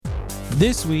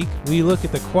This week, we look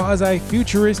at the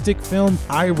quasi-futuristic film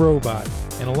I, Robot.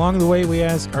 And along the way, we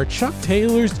ask, are Chuck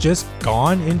Taylors just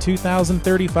gone in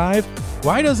 2035?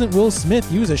 Why doesn't Will Smith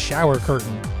use a shower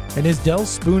curtain? And is Del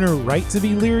Spooner right to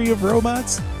be leery of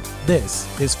robots?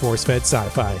 This is Force-Fed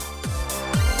Sci-Fi.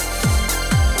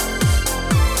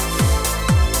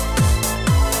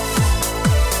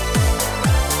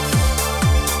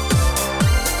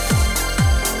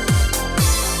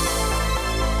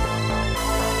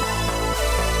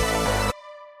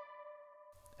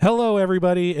 Hello,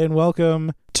 everybody, and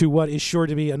welcome to what is sure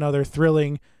to be another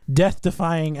thrilling,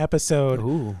 death-defying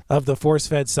episode of the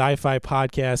Force-Fed Sci-Fi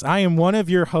podcast. I am one of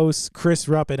your hosts, Chris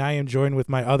Rupp, and I am joined with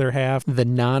my other half, the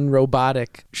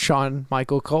non-robotic Sean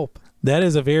Michael Culp. That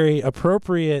is a very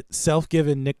appropriate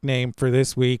self-given nickname for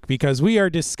this week because we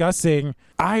are discussing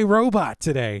I, Robot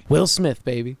today. Will Smith,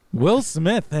 baby. Will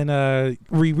Smith, and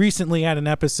we recently had an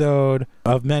episode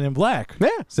of Men in Black. Yeah.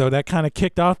 So that kind of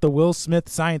kicked off the Will Smith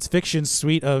science fiction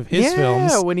suite of his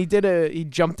films. Yeah, when he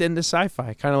jumped into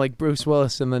sci-fi, kind of like Bruce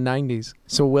Willis in the 90s.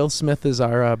 So Will Smith is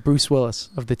our Bruce Willis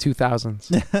of the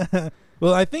 2000s.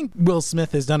 Well, I think Will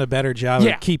Smith has done a better job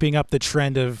of keeping up the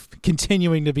trend of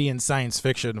continuing to be in science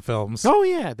fiction films. Oh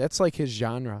yeah, that's like his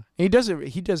genre. He does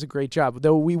a great job.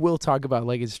 Though we will talk about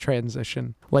like his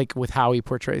transition, like with how he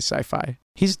portrays sci-fi.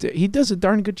 He does a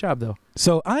darn good job though.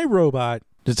 So I, Robot,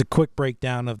 just a quick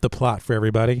breakdown of the plot for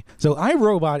everybody. So I,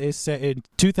 Robot is set in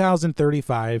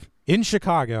 2035 in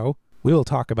Chicago. We will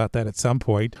talk about that at some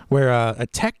point, where a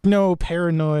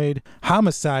techno-paranoid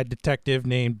homicide detective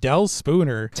named Del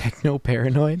Spooner...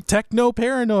 Techno-paranoid?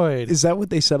 Techno-paranoid. Is that what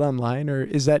they said online, or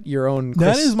is that your own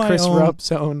Chris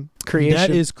Rupp's own creation? That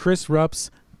is Chris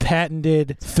Rupp's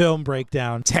patented film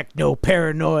breakdown.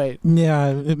 Techno-paranoid.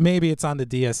 Yeah, maybe it's on the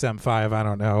DSM-5, I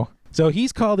don't know. So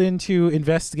he's called in to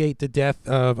investigate the death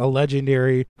of a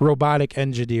legendary robotic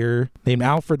engineer named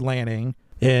Alfred Lanning,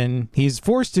 and he's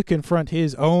forced to confront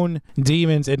his own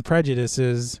demons and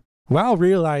prejudices while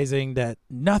realizing that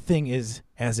nothing is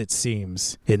as it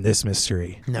seems in this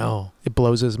mystery. No, it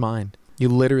blows his mind. You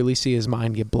literally see his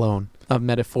mind get blown. A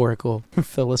metaphorical,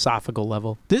 philosophical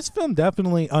level. This film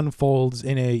definitely unfolds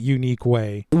in a unique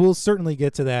way. We'll certainly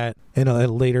get to that in a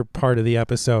later part of the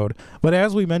episode. But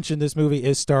as we mentioned, this movie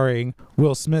is starring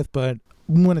Will Smith, but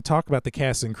we want to talk about the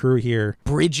cast and crew here.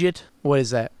 Bridget, what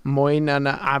is that?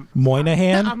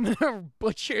 Moynahan? I'm going to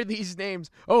butcher these names.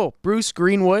 Oh, Bruce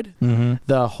Greenwood,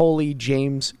 the holy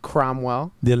James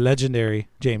Cromwell. The legendary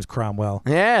James Cromwell.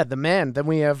 Yeah, the man. Then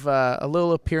we have a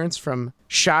little appearance from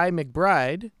Shy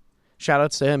McBride. Shout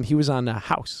outs to him. He was on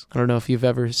House. I don't know if you've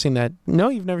ever seen that. No,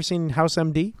 you've never seen House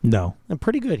MD? No.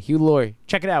 Pretty good. Hugh Laurie.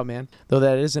 Check it out, man. Though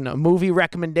that isn't a movie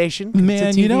recommendation. Man,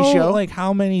 it's a TV show. Like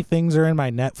how many things are in my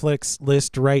Netflix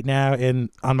list right now and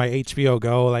on my HBO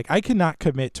Go? Like I cannot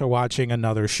commit to watching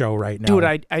another show right now.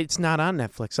 Dude, it's not on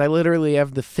Netflix. I literally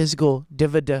have the physical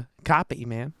DVD copy,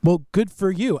 man. Well, good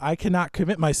for you. I cannot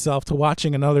commit myself to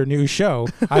watching another new show.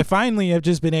 I finally have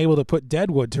just been able to put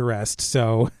Deadwood to rest,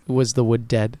 so. Was the wood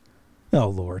dead? Oh,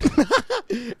 Lord.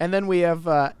 And then we have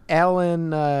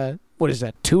Alan, what is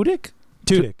that, Tudyk?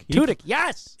 Tudyk,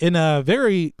 yes! In a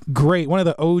very great, one of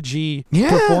the OG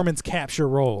performance capture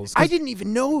roles. I didn't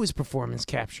even know it was performance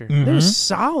capture. They're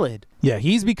solid. Yeah,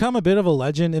 he's become a bit of a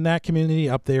legend in that community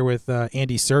up there with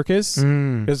Andy Serkis.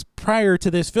 Because prior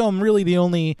to this film, really the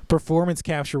only performance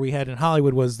capture we had in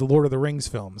Hollywood was the Lord of the Rings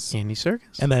films. Andy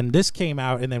Serkis. And then this came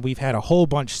out, and then we've had a whole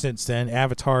bunch since then.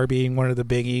 Avatar being one of the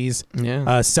biggies.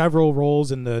 Yeah. Several roles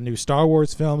in the new Star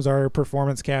Wars films are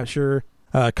performance capture.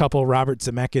 A couple Robert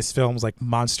Zemeckis films like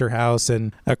Monster House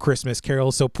and A Christmas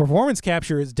Carol. So performance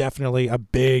capture is definitely a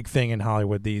big thing in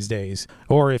Hollywood these days.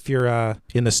 Or if you're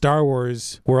in the Star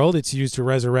Wars world, it's used to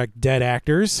resurrect dead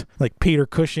actors like Peter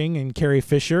Cushing and Carrie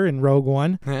Fisher in Rogue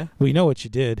One. Yeah. We know what you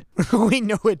did. We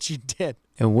know what you did.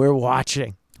 And we're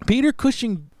watching. Peter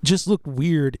Cushing just looked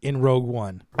weird in Rogue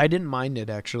One. I didn't mind it,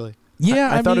 actually.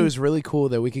 Yeah, I thought it was really cool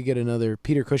that we could get another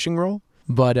Peter Cushing role.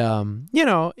 But,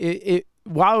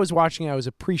 while I was watching, I was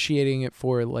appreciating it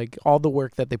for like all the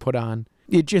work that they put on.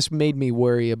 It just made me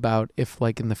worry about if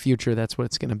like in the future that's what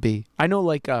it's going to be. I know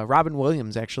like Robin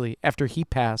Williams, actually, after he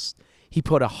passed, he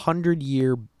put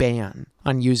 100-year ban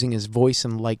on using his voice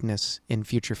and likeness in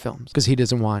future films because he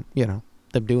doesn't want, them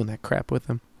doing that crap with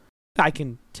him. I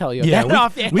can tell you that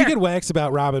off air. We could wax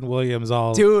about Robin Williams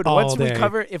all Dude, all once day.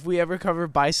 if we ever cover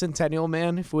Bicentennial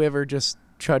Man, if we ever just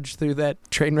trudge through that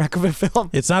train wreck of a film.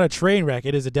 It's not a train wreck.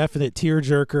 It is a definite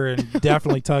tearjerker and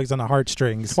definitely tugs on the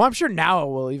heartstrings. Well, I'm sure now it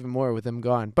will even more with him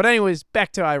gone. But anyways,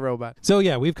 back to iRobot. So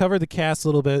yeah, we've covered the cast a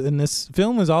little bit, and this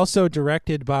film was also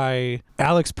directed by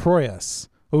Alex Proyas,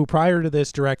 who prior to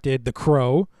this directed The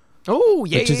Crow, Oh,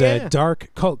 yeah, which is a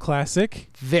dark cult classic.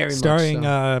 Very starring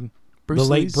much so. The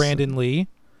late Lee's Brandon Lee.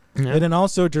 Yeah. And then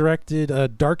also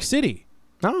directed Dark City,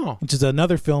 which is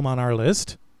another film on our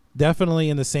list. Definitely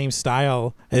in the same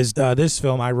style as this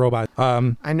film, I, Robot.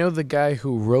 I know the guy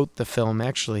who wrote the film,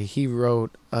 actually. He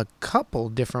wrote a couple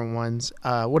different ones.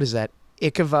 What is that?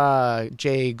 Icava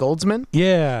J. Goldsman?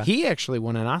 Yeah. He actually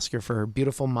won an Oscar for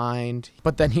Beautiful Mind,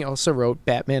 but then he also wrote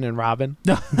Batman and Robin.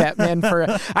 Batman for...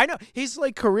 I know. His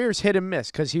like career's hit and miss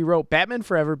because he wrote Batman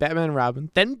Forever, Batman and Robin,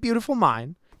 then Beautiful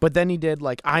Mind, but then he did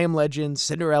like I Am Legend,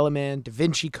 Cinderella Man, Da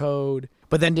Vinci Code,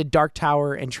 but then did Dark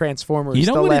Tower and Transformers. You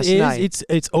know the what last it is? night.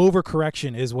 It's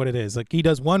overcorrection is what it is. Like he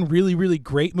does one really, really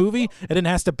great movie and then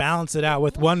has to balance it out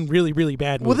with one really, really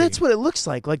bad movie. Well, that's what it looks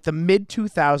like. Like the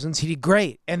mid-2000s, he did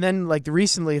great. And then like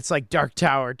recently, it's like Dark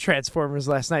Tower, Transformers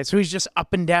last night. So he's just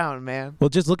up and down, man. Well,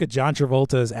 just look at John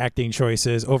Travolta's acting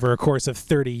choices over a course of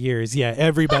 30 years. Yeah,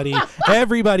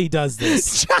 everybody does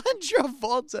this. John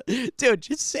Travolta. Dude,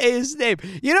 just say his name.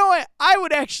 You know what? I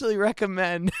would actually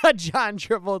recommend a John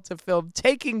Travolta film,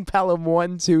 Taking Pelham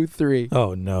 1, 2, 3.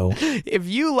 Oh, no. If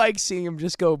you like seeing him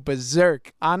just go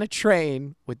berserk on a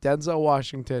train with Denzel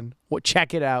Washington, well,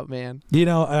 check it out, man. You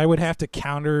know, I would have to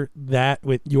counter that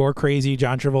with your crazy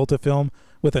John Travolta film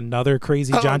with another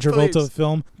crazy John Travolta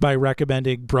film by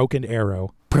recommending Broken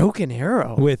Arrow. Broken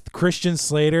Arrow? With Christian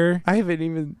Slater. I haven't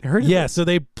even heard of it. Yeah, so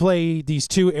they play these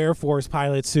two Air Force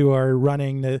pilots who are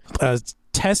running the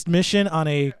test mission on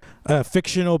a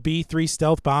fictional B-3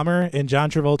 stealth bomber, and John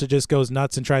Travolta just goes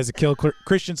nuts and tries to kill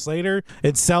Christian Slater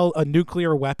and sell a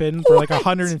nuclear weapon for like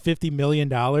 $150 million,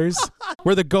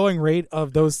 where the going rate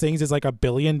of those things is like $1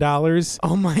 billion.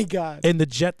 Oh my God. And the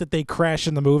jet that they crash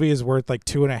in the movie is worth like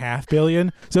 $2.5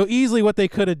 billion. So easily what they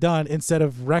could have done instead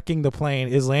of wrecking the plane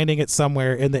is landing it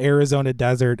somewhere in the Arizona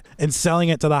desert and selling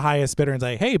it to the highest bidder and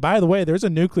say, hey, by the way, there's a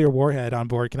nuclear warhead on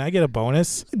board. Can I get a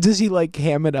bonus? Does he like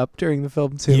ham it up during the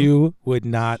film too? You would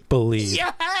not believe.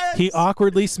 Yes! He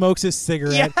awkwardly smokes his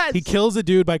cigarette. Yes! He kills a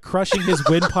dude by crushing his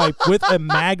windpipe with a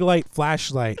Maglite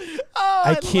flashlight. Oh,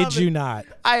 I kid you not.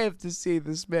 I have to see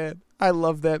this, man. I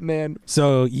love that man.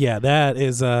 So yeah, that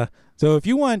is so if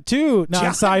you want two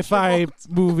non-sci-fi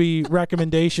movie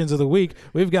recommendations of the week,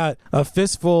 we've got two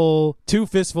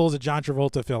fistfuls of John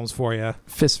Travolta films for you.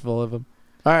 Fistful of them.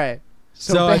 All right.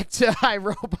 So back to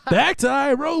iRobot. Back to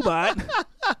iRobot.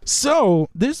 So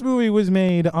this movie was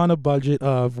made on a budget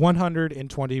of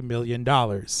 $120 million.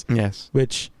 Yes.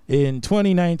 Which in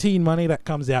 2019 money, that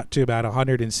comes out to about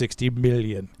 $160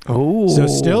 million. Oh. So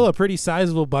still a pretty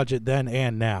sizable budget then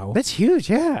and now. That's huge,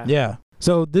 yeah. Yeah.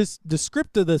 So the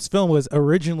script of this film was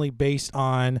originally based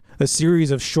on a series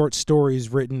of short stories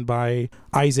written by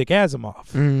Isaac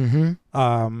Asimov.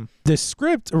 Mm-hmm. The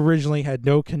script originally had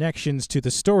no connections to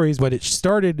the stories, but it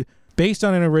started based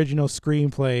on an original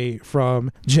screenplay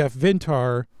from Jeff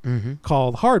Vintar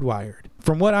called Hardwired.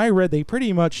 From what I read, they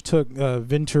pretty much took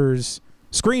Vintar's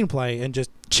screenplay and just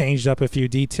changed up a few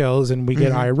details, and we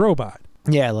get iRobot.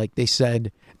 Yeah, like they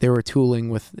said they were tooling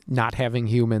with not having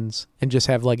humans and just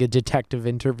have like a detective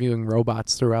interviewing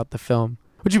robots throughout the film,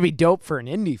 which would be dope for an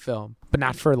indie film, but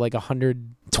not for like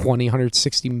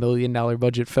 $160 million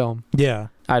budget film. Yeah.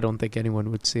 I don't think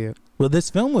anyone would see it. Well, this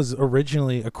film was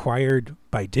originally acquired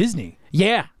by Disney.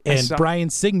 Yeah. And Bryan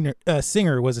Singer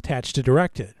was attached to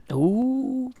direct it.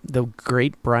 Ooh, the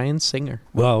great Bryan Singer.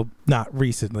 Well, not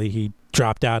recently. He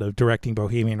dropped out of directing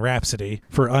Bohemian Rhapsody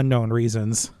for unknown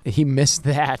reasons. He missed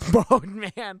that mode,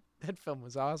 man. That film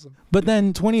was awesome. But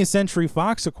then 20th Century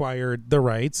Fox acquired the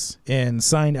rights and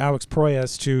signed Alex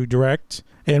Proyas to direct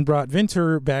and brought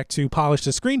Vintar back to polish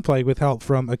the screenplay with help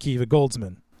from Akiva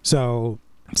Goldsman. So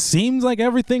seems like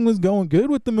everything was going good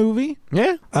with the movie.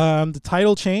 Yeah. The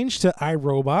title changed to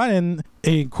iRobot and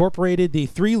incorporated the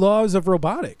 3 laws of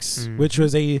robotics, which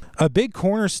was a big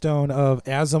cornerstone of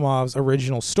Asimov's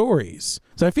original stories.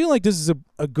 So I feel like this is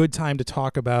a good time to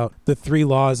talk about the 3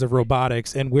 laws of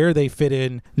robotics and where they fit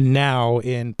in now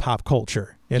in pop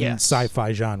culture and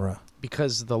sci-fi genre.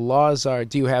 Because the laws are,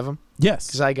 do you have them? Yes.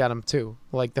 Because I got them too.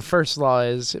 Like the first law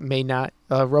is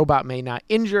a robot may not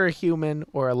injure a human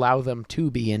or allow them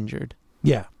to be injured.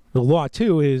 Yeah. The law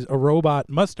 2 is a robot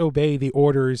must obey the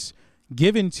orders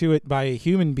given to it by a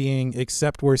human being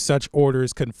except where such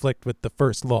orders conflict with the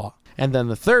first law. And then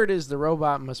the third is the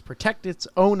robot must protect its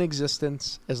own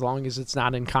existence as long as it's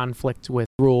not in conflict with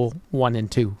rule 1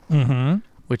 and 2,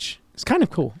 which is kind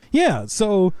of cool. Yeah.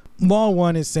 So law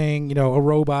 1 is saying, a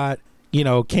robot,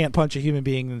 can't punch a human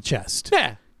being in the chest.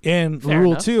 Yeah. And Fair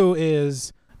rule enough. 2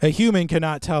 is a human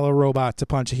cannot tell a robot to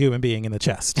punch a human being in the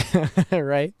chest.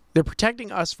 Right? They're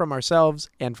protecting us from ourselves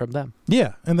and from them.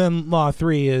 Yeah. And then law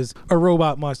 3 is a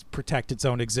robot must protect its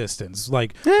own existence.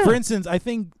 Like, for instance, I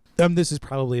think this is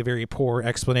probably a very poor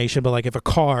explanation, but like if a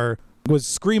car was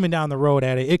screaming down the road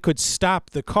at it, it could stop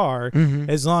the car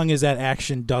as long as that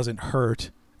action doesn't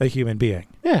hurt a human being.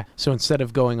 Yeah. So instead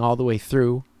of going all the way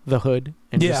through the hood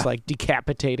and just like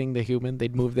decapitating the human,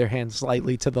 they'd move their hand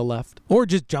slightly to the left. Or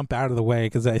just jump out of the way,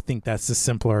 because I think that's the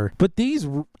simpler. But these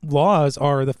laws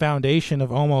are the foundation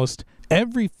of almost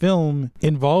every film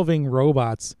involving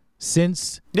robots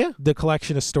since the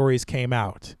collection of stories came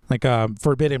out. Like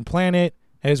Forbidden Planet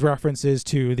has references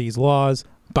to these laws,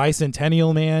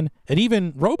 Bicentennial Man, and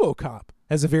even RoboCop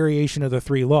has a variation of the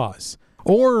 3 laws.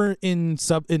 Or in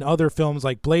other films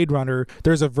like Blade Runner,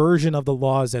 there's a version of the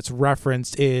laws that's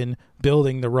referenced in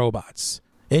building the robots.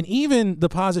 And even the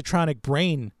positronic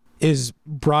brain is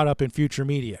brought up in future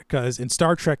media, because in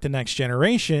Star Trek The Next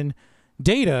Generation,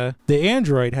 Data, the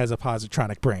android, has a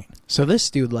positronic brain. So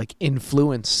this dude like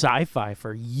influenced sci-fi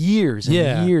for years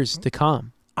and years to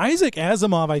come. Isaac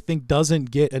Asimov, I think,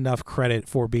 doesn't get enough credit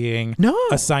for being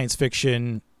a science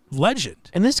fiction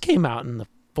legend. And this came out in the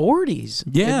 40s.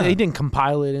 Yeah. They didn't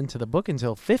compile it into the book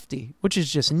until 50, which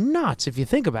is just nuts if you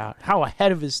think about how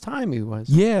ahead of his time he was.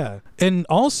 Yeah. And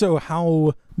also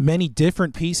how many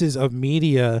different pieces of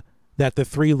media that the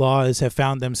 3 laws have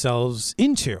found themselves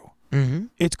into.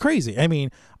 It's crazy. I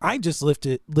mean, I just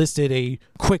listed a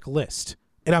quick list,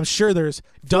 and I'm sure there's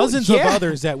dozens of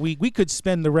others that we could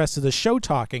spend the rest of the show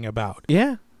talking about.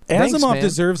 Yeah. Asimov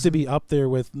deserves to be up there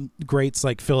with greats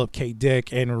like Philip K.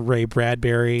 Dick and Ray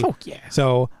Bradbury. Oh, yeah.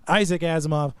 So, Isaac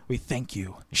Asimov, we thank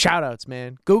you. Shout outs,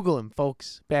 man. Google him,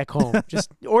 folks, back home.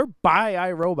 Or buy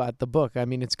iRobot, the book. I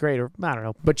mean, it's great. Or I don't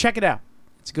know. But check it out.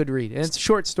 It's a good read. And it's a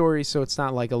short story, so it's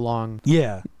not like a long,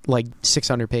 like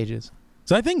 600 pages.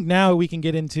 So I think now we can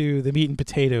get into the meat and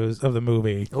potatoes of the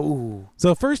movie. Ooh.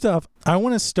 So first off, I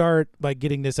want to start by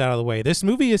getting this out of the way. This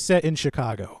movie is set in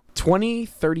Chicago.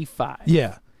 2035.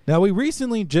 Yeah. Now, we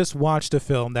recently just watched a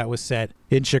film that was set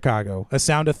in Chicago, A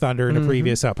Sound of Thunder, in a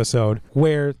previous episode,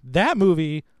 where that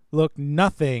movie looked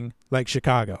nothing like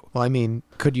Chicago. Well, I mean,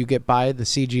 could you get by the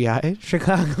CGI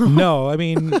Chicago? No, I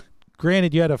mean,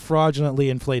 granted, you had a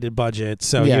fraudulently inflated budget,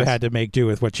 so you had to make do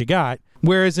with what you got.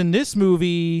 Whereas in this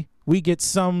movie, we get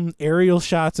some aerial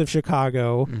shots of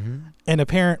Chicago, and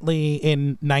apparently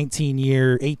in 18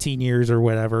 years or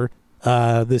whatever,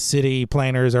 the city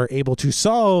planners are able to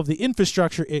solve the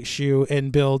infrastructure issue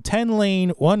and build 10-lane,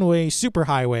 one-way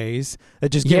superhighways that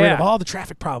just get rid of all the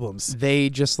traffic problems. They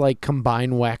just like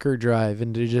combine Whacker Drive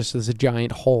into just as a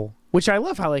giant hole. Which I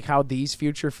love how these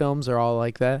future films are all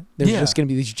like that. There's just going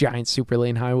to be these giant super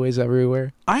lane highways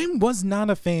everywhere. I was not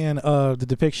a fan of the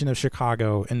depiction of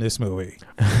Chicago in this movie.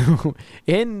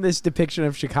 In this depiction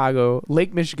of Chicago,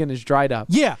 Lake Michigan is dried up.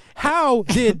 Yeah. How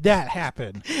did that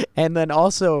happen? And then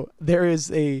also there is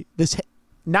this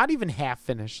not even half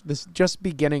finished, this just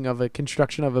beginning of a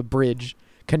construction of a bridge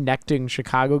connecting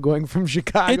Chicago, going from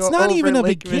Chicago. It's not over even a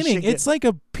Lake beginning. Michigan. It's like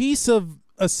a piece of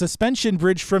a suspension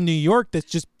bridge from New York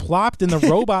that's just plopped in the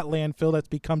robot landfill that's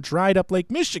become dried up Lake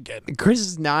Michigan. Chris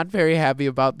is not very happy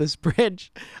about this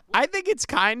bridge. I think it's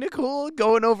kind of cool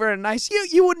going over a nice...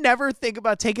 You would never think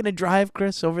about taking a drive,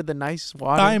 Chris, over the nice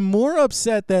water. I'm more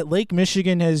upset that Lake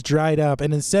Michigan has dried up,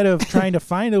 and instead of trying to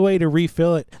find a way to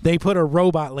refill it, they put a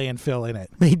robot landfill in it.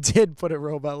 They did put a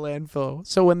robot landfill.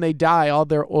 So when they die, all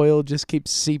their oil just keeps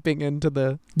seeping into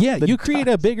the... Yeah, you create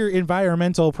a bigger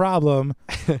environmental problem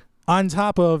on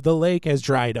top of the lake has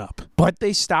dried up. But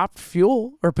they stopped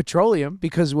fuel or petroleum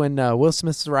because when Will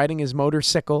Smith's riding his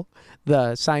motorcycle,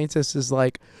 the scientist is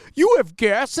like, "You have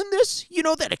gas in this? You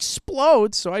know that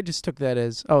explodes." So I just took that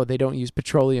as, oh, they don't use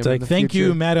petroleum It's like, thank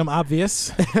you, Madam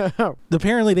Obvious.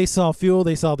 Apparently they solve fuel,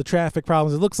 they solve the traffic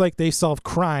problems. It looks like they solve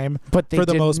crime, but they for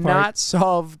the most part. not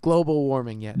solve global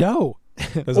warming yet. No,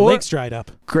 because the lake's dried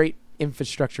up. Great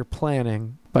infrastructure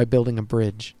planning by building a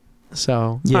bridge.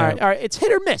 So, yeah. All right. It's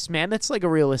hit or miss, man. That's like a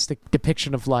realistic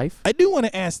depiction of life. I do want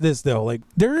to ask this, though. Like,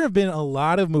 there have been a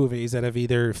lot of movies that have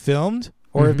either filmed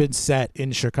or have been set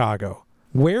in Chicago.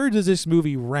 Where does this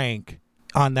movie rank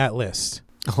on that list?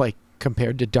 Like,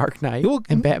 compared to Dark Knight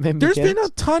and Batman There's Begins? been a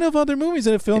ton of other movies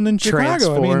that have filmed in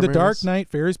Chicago. I mean, The Dark Knight,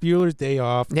 Ferris Bueller's Day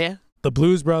Off, The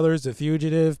Blues Brothers, The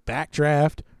Fugitive,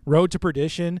 Backdraft, Road to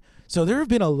Perdition. So there have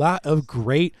been a lot of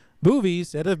great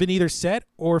movies that have been either set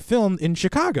or filmed in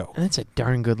Chicago. And that's a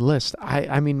darn good list.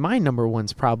 I mean, my number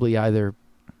one's probably either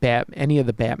any of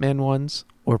the Batman ones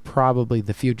or probably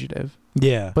The Fugitive.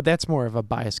 Yeah. But that's more of a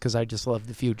bias because I just love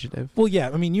The Fugitive. Well,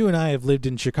 yeah. I mean, you and I have lived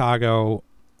in Chicago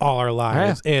all our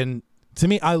lives. And To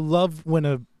me, I love when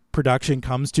a production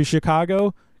comes to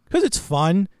Chicago because it's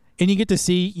fun and you get to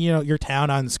see, your town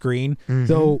on screen. Mm-hmm.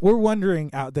 So we're wondering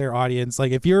out there, audience,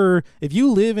 like if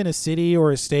you live in a city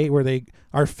or a state where they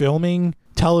are filming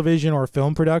television or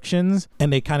film productions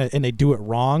and they do it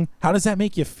wrong, how does that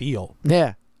make you feel?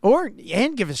 Yeah.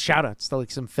 And give us shout outs to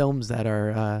like some films that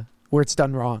are where it's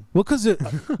done wrong. Well, because,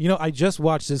 I just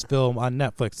watched this film on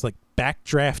Netflix, like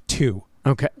Backdraft 2.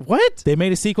 Okay. What? They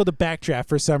made a sequel to Backdraft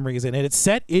for some reason, and it's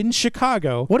set in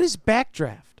Chicago. What is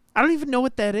Backdraft? I don't even know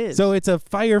what that is. So it's a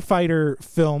firefighter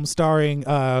film starring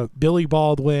Billy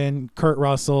Baldwin, Kurt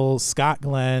Russell, Scott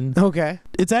Glenn. Okay.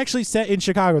 It's actually set in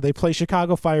Chicago. They play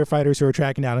Chicago firefighters who are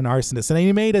tracking down an arsonist, and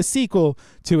they made a sequel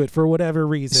to it for whatever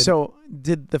reason. So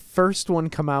did the first one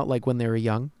come out like when they were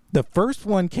young? The first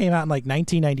one came out in like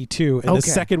 1992, and the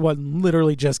second one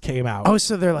literally just came out. Oh,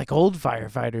 so they're like old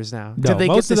firefighters now. No,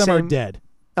 most of them are dead.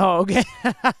 Oh, okay.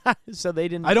 So they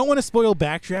didn't. I don't want to spoil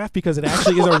Backdraft because it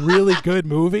actually is a really good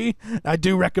movie. I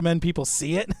do recommend people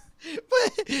see it.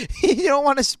 But you don't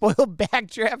want to spoil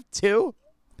Backdraft 2?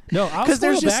 No, because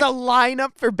there's just a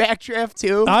lineup for Backdraft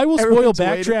 2. I will spoil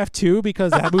Backdraft 2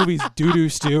 because that movie's doo-doo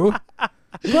stew.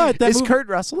 But is Kurt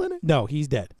Russell in it? No, he's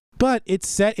dead. But it's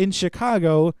set in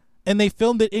Chicago, and they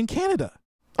filmed it in Canada.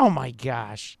 Oh, my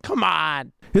gosh. Come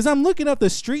on. Because I'm looking up the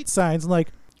street signs and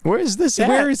like, where is this at?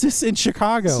 Where is this in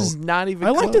Chicago? This is not even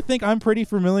I like to think I'm pretty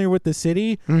familiar with the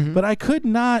city, but I could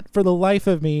not, for the life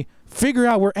of me, figure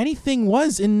out where anything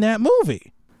was in that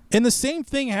movie. And the same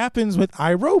thing happens with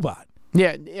iRobot.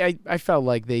 Yeah, I felt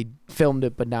like they filmed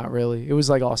it, but not really. It was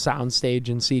like all soundstage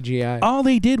and CGI. All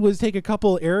they did was take a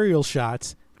couple aerial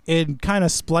shots and kind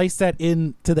of splice that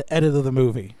into the edit of the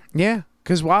movie. Yeah.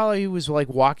 Because while he was like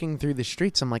walking through the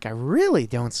streets, I'm like, I really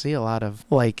don't see a lot of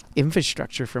like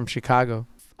infrastructure from Chicago.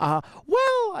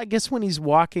 Well, I guess when he's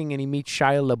walking and he meets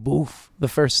Shia LaBeouf the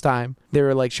first time, they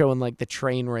were like showing like the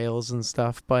train rails and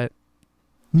stuff, but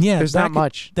yeah, there's not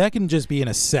much. That can just be in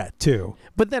a set too.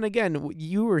 But then again,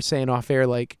 you were saying off air,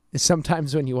 like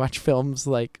sometimes when you watch films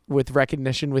like with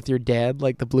recognition with your dad,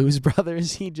 like the Blues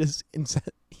Brothers, he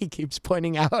keeps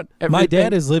pointing out everything. My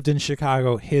dad has lived in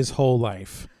Chicago his whole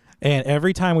life. And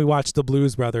every time we watch the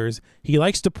Blues Brothers, he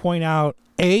likes to point out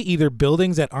A, either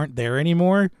buildings that aren't there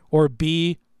anymore, or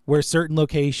B, where certain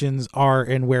locations are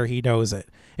and where he knows it.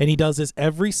 And he does this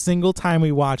every single time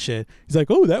we watch it. He's like,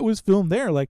 oh, that was filmed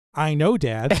there. Like, I know,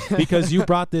 Dad, because you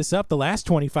brought this up the last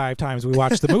 25 times we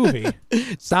watched the movie.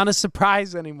 It's not a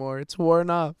surprise anymore. It's worn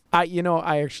off.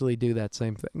 I actually do that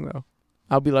same thing, though.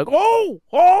 I'll be like, oh,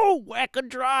 Wacka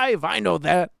Drive. I know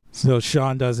that. So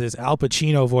Sean does his Al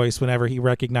Pacino voice whenever he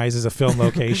recognizes a film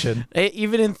location.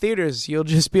 Even in theaters, you'll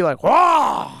just be like,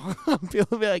 whoa! People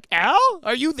will be like, Al,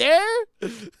 are you there?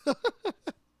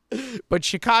 But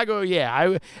Chicago,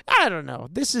 yeah, I don't know.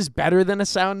 This is better than A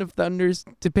Sound of Thunder's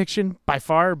depiction by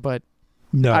far, but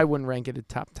no, I wouldn't rank it in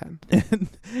top 10.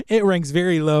 It ranks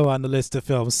very low on the list of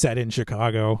films set in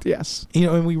Chicago. Yes.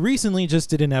 And we recently just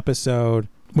did an episode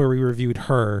where we reviewed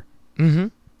Her. Mm-hmm.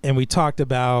 And we talked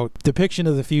about depiction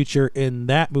of the future in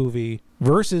that movie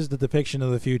versus the depiction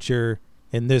of the future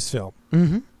in this film.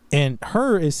 Mm-hmm. And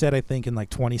Her is set, I think, in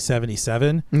like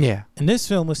 2077. Yeah. And this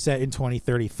film was set in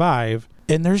 2035.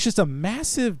 And there's just a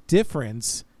massive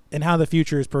difference in how the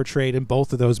future is portrayed in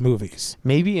both of those movies.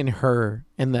 Maybe in Her,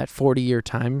 in that 40-year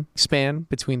time span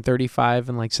between 35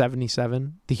 and like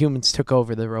 77, the humans took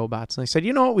over the robots. And they said,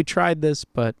 you know what, we tried this,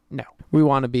 but no, we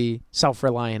want to be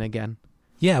self-reliant again.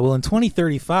 Yeah, well, in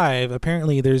 2035,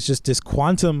 apparently there's just this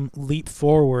quantum leap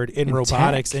forward in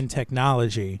robotics and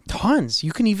technology. Tons.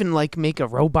 You can even like make a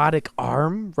robotic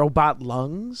arm, robot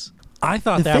lungs. I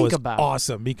thought that was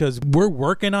awesome because we're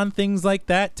working on things like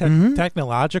that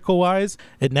technological wise,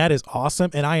 and that is awesome.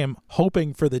 And I am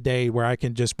hoping for the day where I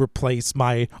can just replace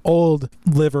my old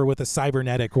liver with a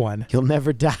cybernetic one. You'll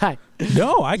never die.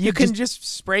 No, you can just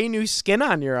spray new skin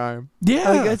on your arm. Yeah.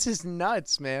 Like, that's just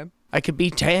nuts, man. I could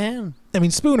be tan. I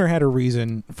mean, Spooner had a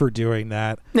reason for doing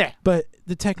that. Yeah. But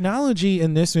the technology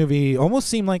in this movie almost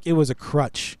seemed like it was a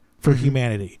crutch for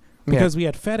humanity. Because we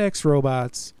had FedEx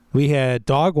robots, we had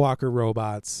dog walker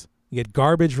robots, you had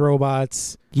garbage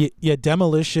robots, you had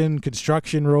demolition,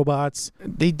 construction robots.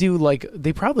 They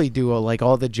probably do like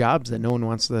all the jobs that no one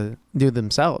wants to do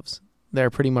themselves. They're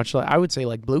pretty much like, I would say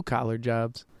like blue collar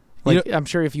jobs. Like I'm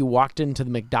sure if you walked into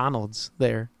the McDonald's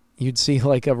there, you'd see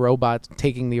like a robot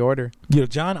taking the order.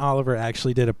 John Oliver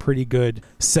actually did a pretty good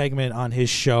segment on his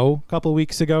show a couple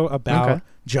weeks ago about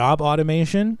job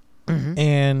automation.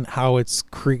 and how it's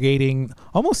creating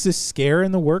almost this scare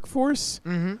in the workforce.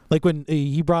 Like when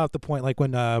he brought up the point, like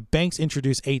when banks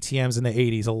introduced ATMs in the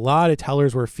 80s, a lot of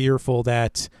tellers were fearful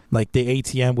that like the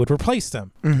ATM would replace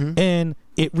them. And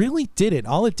it really didn't.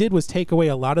 All it did was take away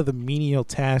a lot of the menial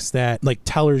tasks that like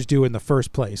tellers do in the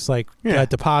first place, like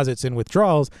deposits and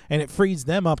withdrawals, and it frees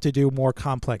them up to do more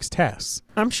complex tasks.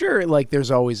 I'm sure like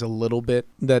there's always a little bit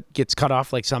that gets cut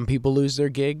off, like some people lose their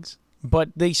gigs, but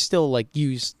they still like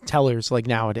use tellers like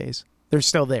nowadays. They're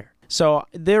still there. So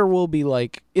there will be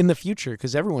like in the future,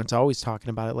 because everyone's always talking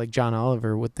about it, like John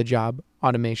Oliver with the job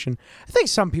automation. I think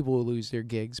some people will lose their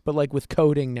gigs, but like with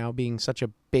coding now being such a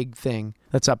big thing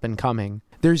that's up and coming,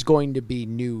 there's going to be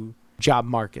new job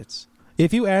markets.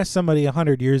 If you ask somebody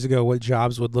 100 years ago what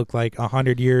jobs would look like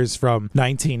 100 years from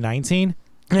 1919,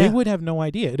 they would have no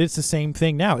idea. It's the same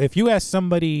thing now. If you ask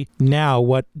somebody now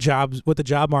what the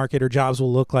job market or jobs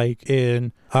will look like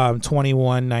in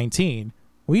 2119,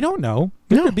 we don't know.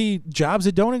 There could be jobs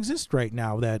that don't exist right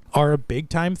now that are a big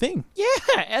time thing. Yeah,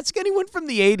 ask anyone from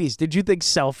the 80s. Did you think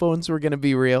cell phones were going to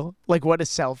be real? Like what a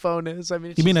cell phone is? I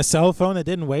mean, you mean a cell phone that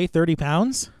didn't weigh 30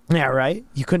 pounds? Yeah, right?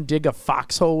 You couldn't dig a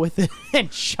foxhole with it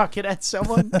and chuck it at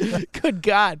someone? Good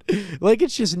God. Like,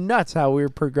 it's just nuts how we're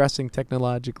progressing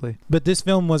technologically. But this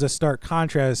film was a stark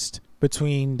contrast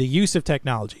between the use of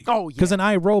technology. Oh, yeah. Because in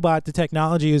iRobot, the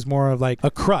technology is more of like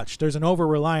a crutch. There's an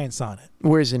over-reliance on it.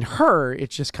 Whereas in her,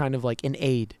 it's just kind of like an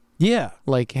aid. Yeah.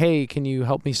 Like, hey, can you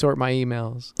help me sort my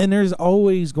emails? And there's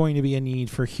always going to be a need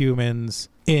for humans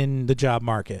in the job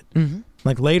market.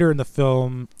 Like later in the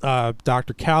film,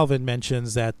 Dr. Calvin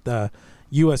mentions that the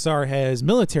USR has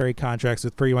military contracts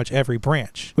with pretty much every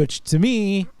branch, which to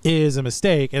me is a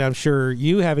mistake. And I'm sure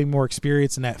you, having more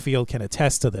experience in that field, can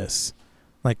attest to this.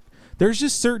 Like, there's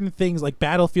just certain things like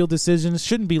battlefield decisions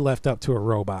shouldn't be left up to a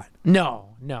robot. No.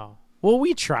 Well,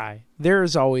 we try. They're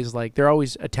always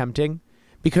attempting,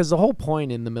 because the whole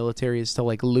point in the military is to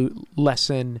like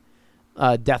lessen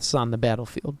deaths on the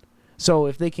battlefield. So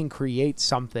if they can create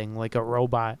something like a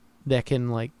robot that can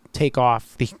like take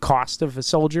off the cost of a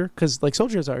soldier, because like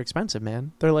soldiers are expensive,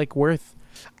 man. They're like worth,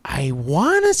 I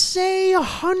want to say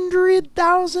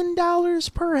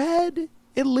 $100,000 per head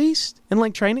at least in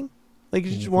like training. Like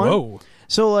just one. Whoa.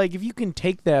 So like if you can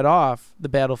take that off the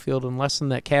battlefield and lessen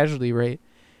that casualty rate,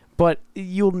 but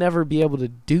you'll never be able to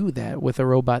do that with a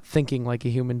robot thinking like a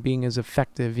human being is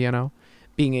effective, you know,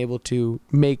 being able to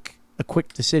make a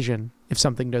quick decision if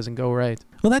something doesn't go right.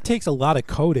 Well, that takes a lot of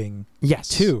coding. Yes.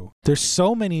 Too. There's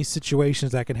so many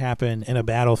situations that can happen in a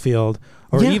battlefield,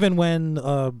 or even when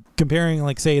comparing,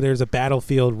 like, say, there's a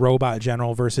battlefield robot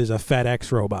general versus a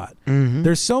FedEx robot.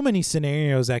 There's so many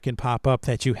scenarios that can pop up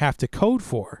that you have to code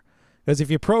for. Because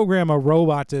if you program a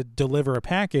robot to deliver a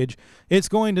package, it's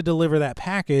going to deliver that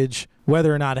package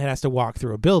whether or not it has to walk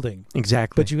through a building.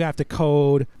 Exactly. But you have to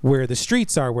code where the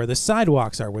streets are, where the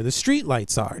sidewalks are, where the street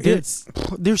lights are.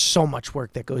 There's so much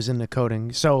work that goes into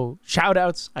coding. So shout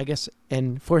outs, I guess,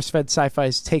 and Force-Fed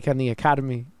Sci-Fi's take on the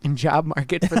economy and job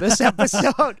market for this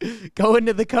episode. Go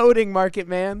into the coding market,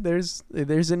 man. There's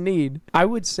a need. I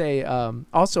would say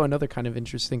also another kind of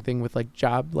interesting thing with like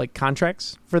job, like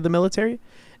contracts for the military.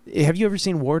 Have you ever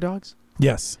seen War Dogs?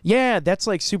 Yes. Yeah, that's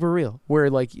like super real, where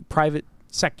like private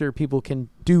sector people can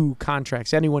do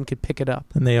contracts. Anyone could pick it up.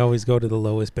 And they always go to the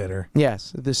lowest bidder.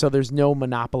 Yes. So there's no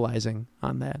monopolizing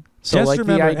on that. So just like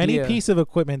remember, the idea, any piece of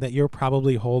equipment that you're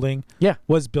probably holding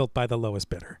was built by the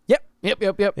lowest bidder. Yep.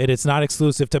 And it's not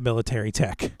exclusive to military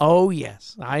tech. Oh,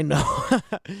 yes. I know.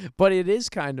 But it is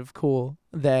kind of cool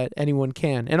that anyone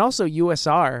can. And also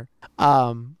USR,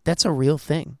 that's a real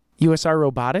thing. USR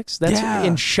Robotics, that's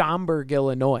in Schaumburg,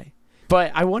 Illinois.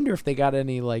 But I wonder if they got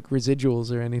any like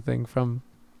residuals or anything from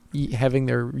having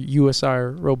their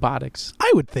USR Robotics.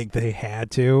 I would think they had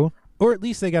to, or at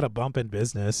least they got a bump in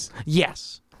business.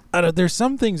 Yes. There's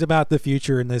some things about the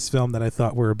future in this film that I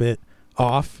thought were a bit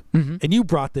off. And you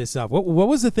brought this up. What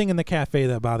was the thing in the cafe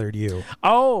that bothered you?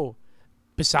 Oh,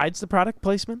 besides the product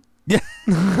placement? Yeah.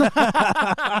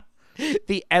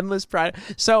 The endless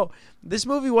product. So this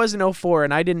movie was in 2004,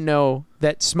 and I didn't know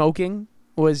that smoking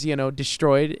was,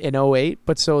 destroyed in 2008.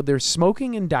 But so there's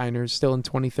smoking in diners still in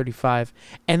 2035.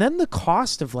 And then the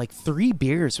cost of like 3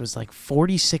 beers was like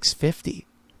 $46.50.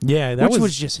 Yeah, which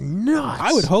was just nuts.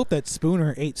 I would hope that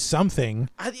Spooner ate something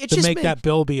to make that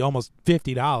bill be almost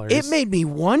 $50. It made me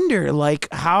wonder, like,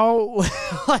 how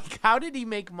did he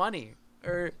make money?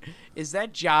 Or is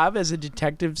that job as a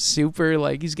detective super,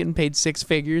 like, he's getting paid 6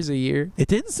 figures a year? It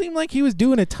didn't seem like he was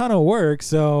doing a ton of work,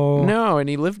 so... No, and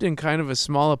he lived in kind of a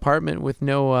small apartment with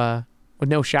no with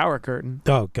no shower curtain.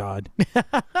 Oh, God.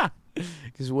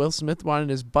 Because Will Smith wanted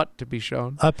his butt to be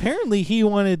shown. Apparently, he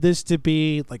wanted this to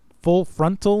be like full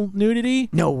frontal nudity.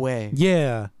 No way.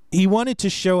 Yeah. He wanted to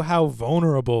show how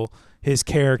vulnerable his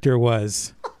character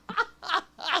was.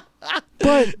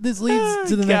 But this leads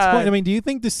to the next point. I mean, do you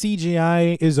think the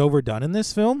CGI is overdone in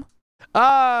this film?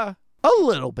 A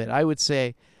little bit, I would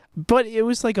say. But it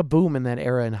was like a boom in that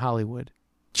era in Hollywood.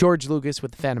 George Lucas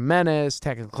with The Phantom Menace,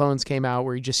 Attack of the Clones came out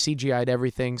where he just CGI'd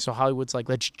everything. So Hollywood's like,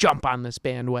 let's jump on this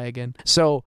bandwagon.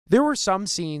 So there were some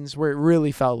scenes where it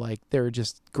really felt like they were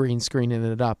just green screening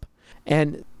it up.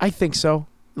 And I think so.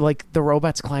 Like the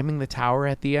robots climbing the tower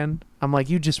at the end. I'm like,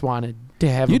 you just wanted to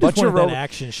have a bunch of that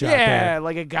action shot. Yeah, there.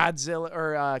 like a Godzilla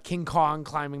or King Kong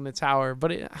climbing the tower.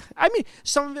 But I mean,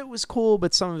 some of it was cool,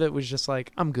 but some of it was just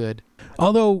like, I'm good.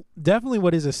 Although, definitely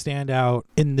what is a standout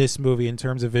in this movie in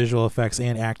terms of visual effects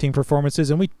and acting performances,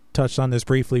 and we touched on this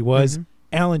briefly, was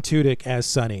Alan Tudyk as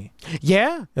Sonny.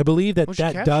 Yeah. I believe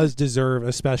that does deserve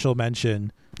a special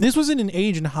mention. This was in an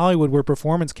age in Hollywood where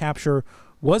performance capture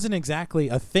wasn't exactly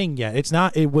a thing yet.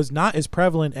 It was not as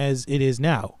prevalent as it is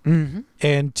now. Mm-hmm.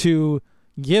 And to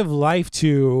give life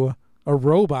to a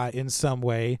robot in some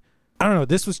way, I don't know,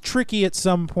 this was tricky at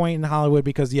some point in Hollywood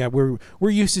because we're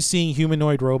used to seeing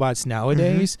humanoid robots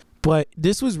nowadays, but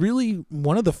this was really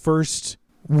one of the first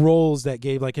roles that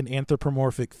gave like an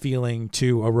anthropomorphic feeling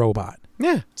to a robot.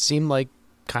 Yeah, seemed like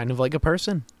kind of like a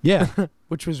person. Yeah.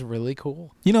 Which was really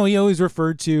cool. You know, he always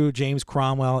referred to James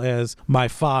Cromwell as my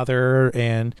father,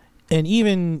 and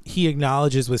even he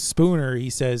acknowledges with Spooner, he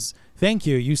says, thank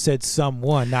you, you said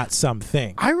someone, not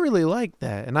something. I really liked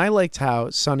that. And I liked how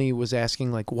Sonny was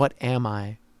asking, like, what am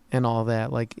I? And all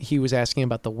that. Like, he was asking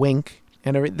about the wink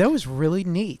and everything. That was really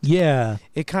neat. Yeah.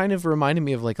 It kind of reminded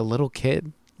me of, like, a little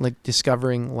kid, like,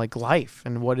 discovering, like, life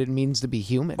and what it means to be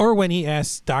human. Or when he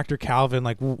asked Dr. Calvin,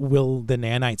 like, will the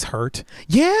nanites hurt?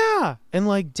 Yeah. And,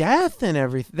 like, death and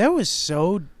everything. That was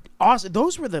so awesome.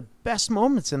 Those were the best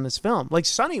moments in this film. Like,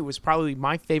 Sonny was probably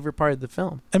my favorite part of the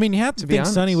film. I mean, you have to think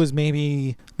honest. Sonny was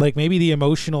maybe the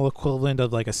emotional equivalent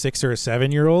of, like, a 6 or a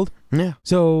 7-year-old. Yeah.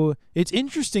 So it's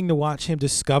interesting to watch him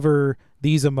discover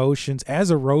these emotions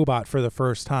as a robot for the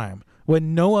first time,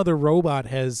 when no other robot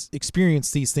has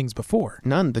experienced these things before.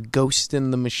 None. The ghost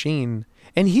in the machine.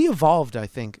 And he evolved, I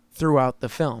think, throughout the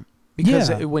film.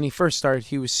 Because when he first started,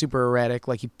 he was super erratic.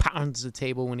 Like, he pounds the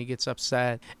table when he gets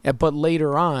upset. But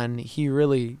later on, he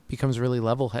really becomes really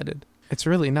level-headed. It's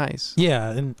really nice. Yeah,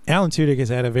 and Alan Tudyk has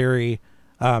had a very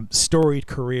storied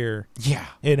career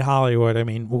in Hollywood. I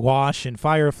mean, Wash and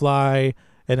Firefly,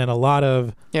 and then a lot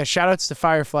of... Yeah, shout-outs to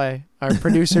Firefly. Our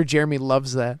producer, Jeremy,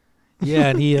 loves that. Yeah,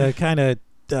 and he kind of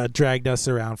dragged us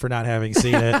around for not having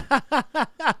seen it.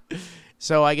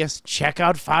 So I guess check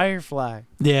out Firefly.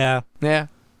 Yeah. Yeah.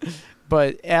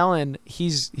 But Alan,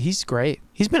 he's great.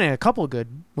 He's been in a couple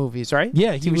good movies, right?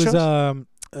 Yeah, he TV was shows?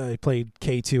 he played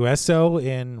K2SO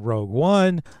in Rogue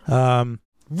One.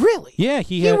 Really? Yeah,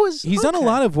 he's done a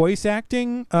lot of voice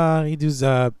acting. He does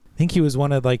I think he was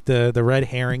one of like the red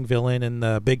herring villain in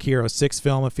the Big Hero 6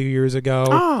 film a few years ago.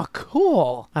 Oh,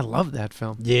 cool. I love that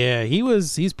film. Yeah,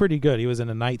 he's pretty good. He was in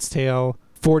A Knight's Tale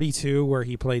 42 where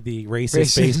he played the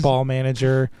racist baseball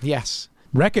manager. Yes.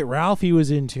 Wreck-It Ralph he was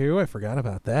in too. I forgot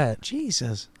about that.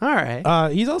 Jesus. All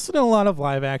right. He's also done a lot of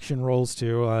live action roles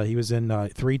too. He was in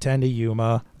 310 to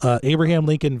Yuma, Abraham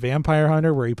Lincoln Vampire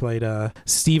Hunter where he played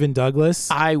Stephen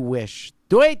Douglas. I wish.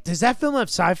 Wait, does that film have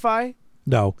sci-fi?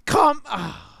 No.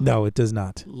 No, it does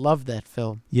not. Love that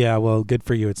film. Yeah, well, good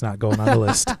for you. It's not going on the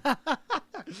list.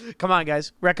 Come on,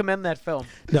 guys. Recommend that film.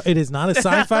 No, it is not a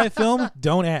sci-fi film.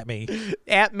 Don't at me.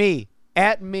 At me.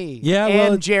 Yeah,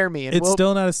 well, and Jeremy. And it's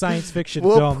still not a science fiction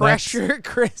film. We'll pressure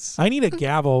Chris. I need a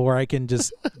gavel where I can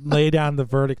just lay down the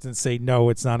verdict and say, no,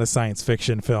 it's not a science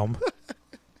fiction film.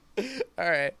 All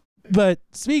right. But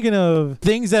speaking of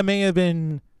things that may have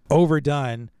been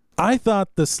overdone, I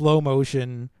thought the slow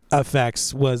motion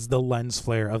effects was the lens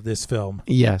flare of this film.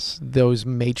 Yes, those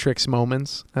Matrix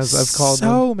moments, as I've called them.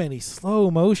 So many slow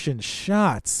motion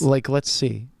shots. Like, let's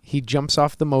see. He jumps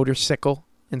off the motorcycle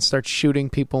and starts shooting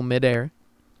people midair.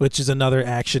 Which is another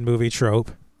action movie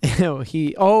trope. The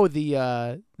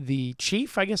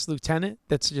chief, I guess lieutenant,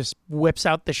 that's just whips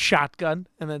out the shotgun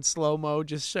and then slow-mo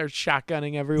just starts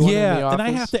shotgunning everyone in the office. And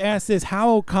I have to ask this,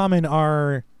 how common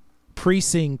are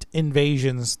precinct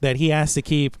invasions that he has to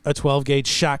keep a 12-gauge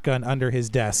shotgun under his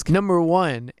desk? Number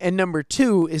one. And number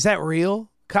two, is that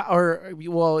real?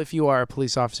 Well, if you are a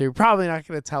police officer, you're probably not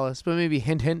going to tell us, but maybe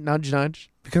hint, hint, nudge, nudge,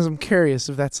 because I'm curious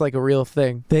if that's like a real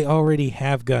thing. They already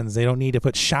have guns. They don't need to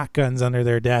put shotguns under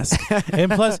their desk.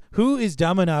 And plus, who is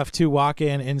dumb enough to walk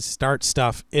in and start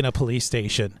stuff in a police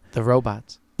station? The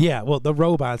robots. Yeah, well, the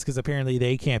robots, because apparently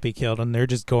they can't be killed, and they're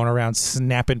just going around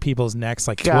snapping people's necks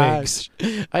like twigs.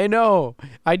 I know.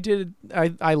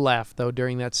 I laughed though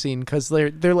during that scene because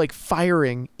they're like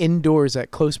firing indoors at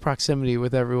close proximity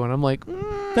with everyone. I'm like,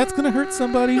 that's gonna hurt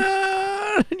somebody.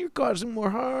 And you're causing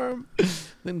more harm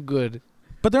than good.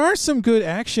 But there are some good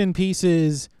action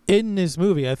pieces in this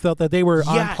movie. I felt that they were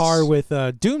on par with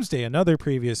Doomsday, another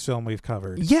previous film we've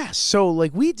covered. Yes. So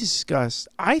like we discussed,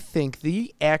 I think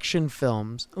the action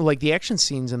films, like the action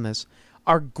scenes in this,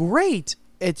 are great.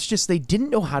 It's just they didn't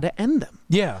know how to end them.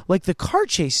 Yeah. Like the car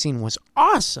chase scene was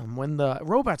awesome when the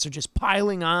robots are just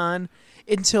piling on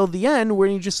until the end where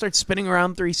you just start spinning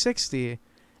around 360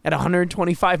 at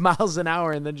 125 miles an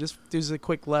hour and then just does a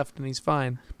quick left and he's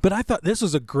fine. But I thought this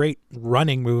was a great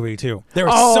running movie, too. There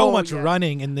was so much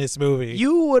running in this movie.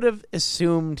 You would have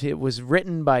assumed it was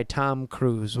written by Tom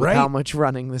Cruise with how much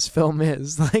running this film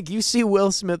is. Like, you see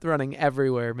Will Smith running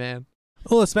everywhere, man.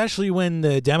 Well, especially when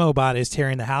the demo bot is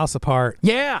tearing the house apart.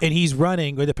 Yeah. And he's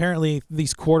running with apparently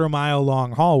these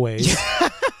quarter-mile-long hallways.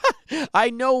 I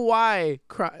know why.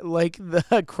 Like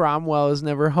the Cromwell is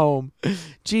never home.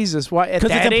 Jesus, why? At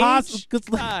that age?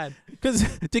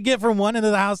 Because to get from one end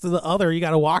of the house to the other, you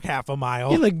got to walk half a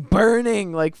mile. You're like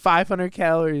burning like 500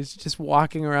 calories just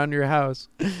walking around your house.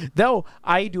 Though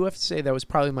I do have to say that was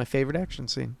probably my favorite action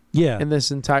scene. Yeah. In this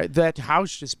that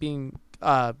house just being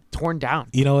torn down.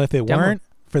 You know, if it weren't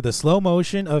for the slow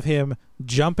motion of him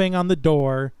jumping on the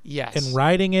door and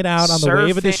riding it out on the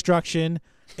wave of destruction.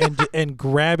 and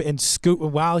grab and scoop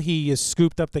while he is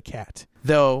scooped up the cat.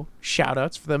 Though,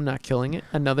 shout-outs for them not killing it.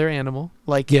 Another animal.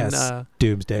 Like in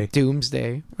Doomsday,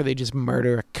 where they just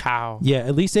murder a cow. Yeah,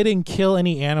 at least they didn't kill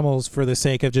any animals for the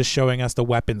sake of just showing us the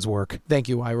weapons work. Thank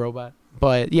you, iRobot.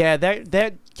 But yeah,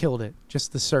 that killed it.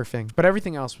 Just the surfing. But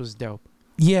everything else was dope.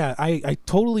 Yeah, I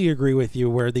totally agree with you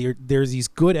where there's these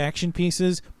good action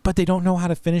pieces, but they don't know how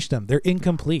to finish them. They're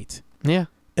incomplete. Yeah.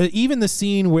 Even the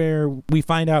scene where we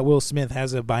find out Will Smith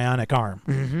has a bionic arm.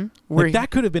 Mm-hmm. Like,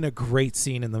 that could have been a great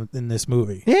scene in this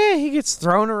movie. Yeah, he gets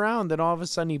thrown around, and all of a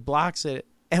sudden he blocks it.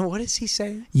 And what does he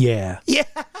say? Yeah. Yeah.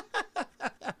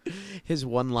 His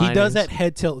one-liners. He does that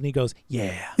head tilt, and he goes,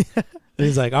 yeah. And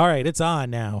he's like, all right, it's on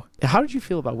now. How did you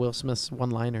feel about Will Smith's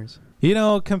one-liners? You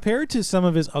know, compared to some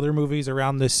of his other movies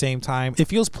around this same time, it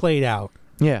feels played out.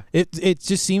 Yeah. It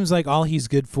just seems like all he's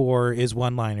good for is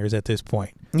one-liners at this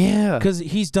point. Yeah. Because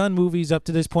he's done movies up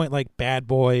to this point like Bad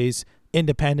Boys,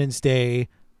 Independence Day,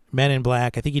 Men in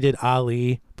Black. I think he did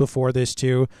Ali before this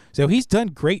too. So he's done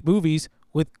great movies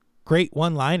with great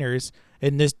one-liners.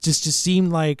 And this just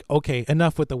seemed like, okay,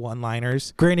 enough with the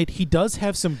one-liners. Granted, he does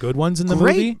have some good ones in the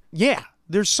movie. Yeah.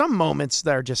 There's some moments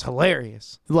that are just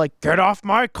hilarious. Like, get off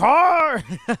my car.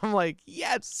 I'm like,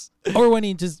 yes. Or when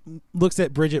he just looks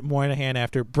at Bridget Moynahan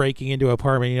after breaking into an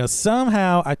apartment,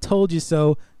 somehow I told you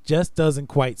so just doesn't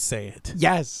quite say it.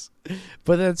 Yes.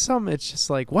 But then it's just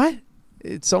like, what?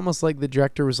 It's almost like the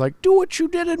director was like, do what you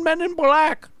did in Men in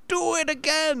Black. Do it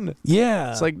again.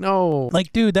 Yeah. It's like, no.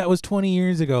 Like, dude, that was 20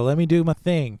 years ago. Let me do my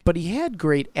thing. But he had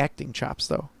great acting chops,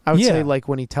 though. I would say, like,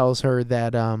 when he tells her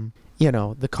that,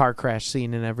 the car crash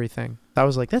scene and everything. I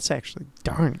was like, that's actually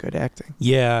darn good acting.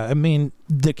 Yeah, I mean,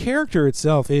 the character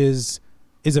itself is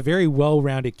a very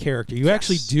well-rounded character. You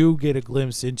actually do get a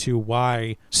glimpse into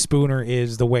why Spooner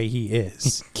is the way he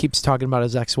is. He keeps talking about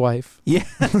his ex-wife. Yeah.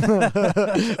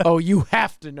 Oh, you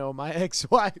have to know my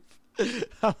ex-wife.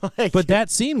 But that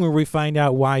scene where we find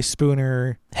out why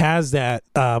Spooner has that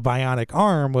bionic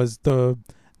arm was that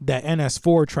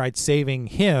NS4 tried saving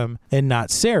him and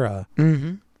not Sarah.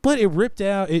 Mm-hmm. But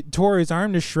it tore his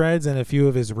arm to shreds and a few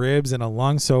of his ribs and a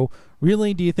lung. So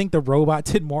really, do you think the robot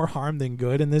did more harm than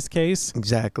good in this case?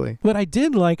 Exactly. But I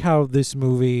did like how this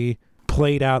movie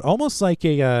played out almost like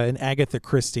an Agatha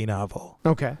Christie novel.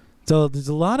 Okay. So there's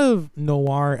a lot of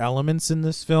noir elements in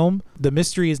this film. The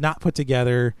mystery is not put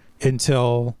together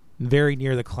until very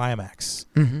near the climax,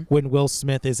 when Will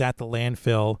Smith is at the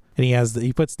landfill and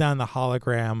he puts down the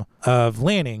hologram of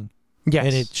Lanning. Yes.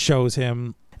 And it shows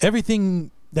him everything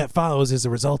that follows is a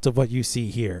result of what you see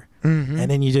here. Mm-hmm.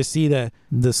 And then you just see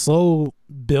the slow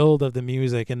build of the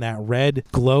music and that red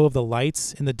glow of the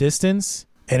lights in the distance.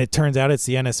 And it turns out it's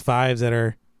the NS5s that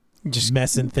are Just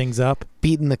messing things up.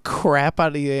 beating the crap out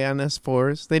of the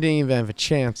NS4s. They didn't even have a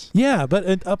chance. Yeah,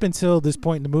 but up until this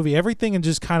point in the movie, everything had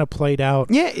just kind of played out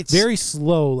It's very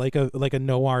slow, like a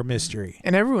noir mystery.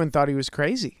 And everyone thought he was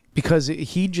crazy because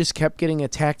he just kept getting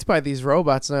attacked by these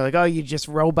robots. And they're like, oh, you just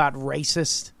robot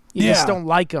racist. You just don't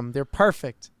like them. They're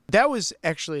perfect. That was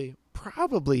actually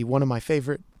probably one of my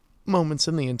favorite moments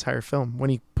in the entire film when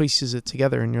he pieces it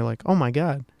together and you're like, oh my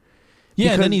God.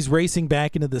 Yeah, and then he's racing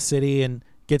back into the city and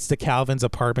gets to Calvin's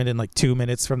apartment in like 2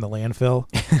 minutes from the landfill.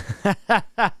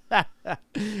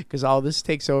 Because all this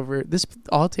takes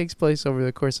place over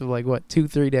the course of like, what,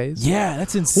 2-3 days? Yeah,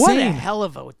 that's insane. What a hell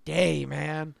of a day,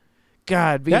 man.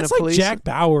 God, being that's a like police. Jack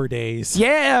Bauer days.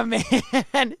 Yeah,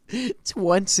 man.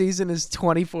 One season is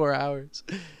 24 hours.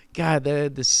 God, that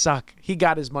had to suck. He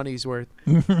got his money's worth.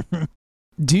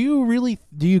 Do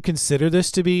you consider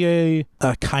this to be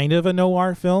a kind of a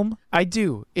noir film? I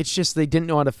do. It's just they didn't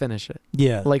know how to finish it.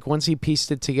 Yeah. Like once he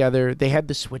pieced it together, they had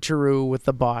the switcheroo with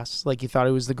the boss. Like he thought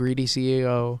it was the greedy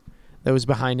CEO that was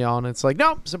behind it all. And it's like,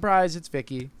 nope, surprise, it's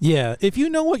Vicky. Yeah. If you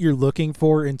know what you're looking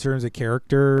for in terms of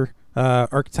character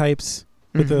archetypes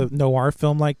with a noir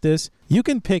film like this, you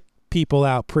can pick people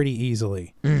out pretty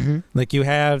easily. Like you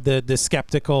have the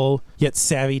skeptical yet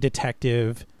savvy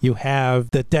detective. You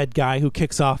have the dead guy who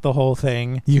kicks off the whole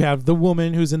thing. You have the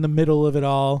woman who's in the middle of it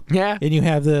all. Yeah. And you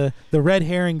have the red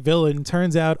herring villain.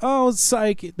 Turns out, oh,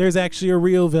 psych, there's actually a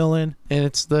real villain. And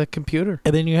it's the computer.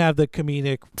 And then you have the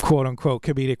comedic, quote unquote,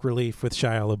 comedic relief with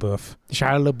Shia LaBeouf.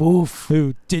 Shia LaBeouf.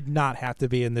 Who did not have to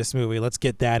be in this movie. Let's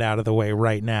get that out of the way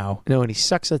right now. No, and he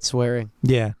sucks at swearing.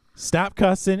 Yeah. Stop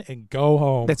cussing and go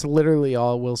home. That's literally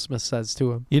all Will Smith says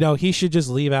to him. You know, he should just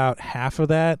leave out half of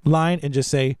that line and just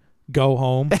say, go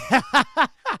home.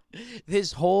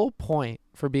 His whole point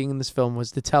for being in this film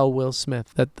was to tell Will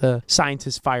Smith that the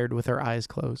scientist fired with her eyes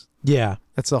closed. Yeah.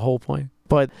 That's the whole point.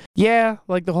 But yeah,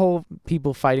 like the whole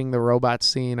people fighting the robot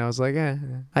scene, I was like,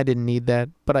 I didn't need that,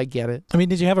 but I get it. I mean,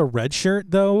 did you have a red shirt,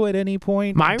 though, at any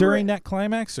point during that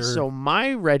climax? Or? So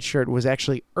my red shirt was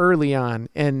actually early on,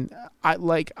 and I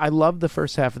love the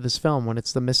first half of this film when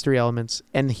it's the mystery elements,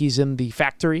 and he's in the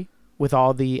factory with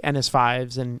all the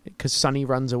NS5s, and because Sonny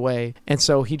runs away, and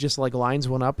so he just like lines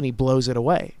one up and he blows it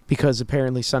away because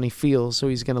apparently Sonny feels, so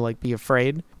he's gonna like be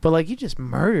afraid, but like he just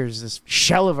murders this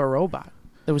shell of a robot.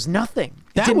 There was nothing.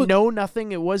 It didn't know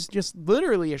nothing. It was just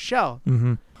literally a shell.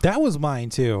 Mm-hmm. That was mine,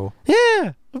 too.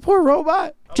 Yeah, the poor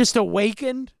robot. Just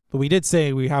awakened. But we did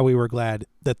say how we were glad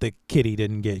that the kitty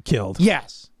didn't get killed.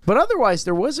 Yes. But otherwise,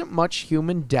 there wasn't much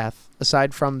human death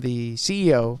aside from the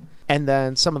CEO and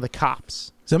then some of the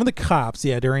cops. Some of the cops,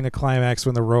 yeah, during the climax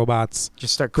when the robots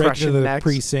just start break crushing into the necks.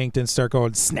 precinct and start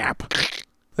going snap.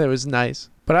 That was nice.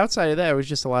 But outside of that, it was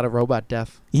just a lot of robot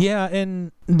death. Yeah,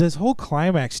 and this whole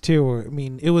climax, too, I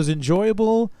mean, it was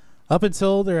enjoyable up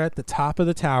until they're at the top of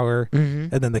the tower,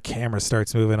 and then the camera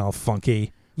starts moving all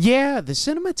funky. Yeah, the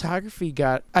cinematography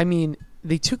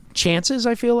they took chances,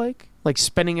 I feel like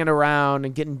spinning it around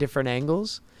and getting different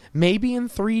angles. Maybe in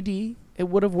 3D it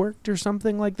would have worked or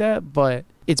something like that, but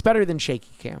it's better than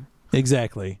shaky cam.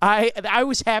 Exactly. I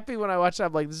was happy when I watched it.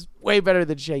 I'm like, this is way better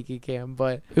than shaky cam,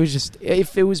 but it was just,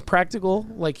 if it was practical,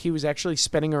 like he was actually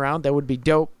spinning around, that would be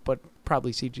dope, but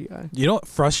probably CGI. You know what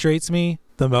frustrates me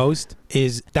the most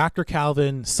is Dr.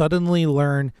 Calvin suddenly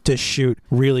learned to shoot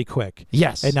really quick.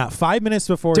 Yes. And not 5 minutes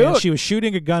before she was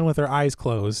shooting a gun with her eyes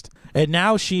closed. And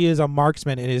now she is a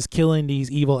marksman and is killing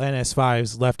these evil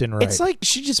NS5s left and right. It's like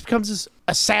she just becomes this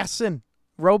assassin.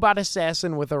 Robot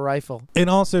assassin with a rifle. And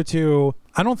also, too,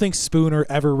 I don't think Spooner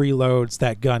ever reloads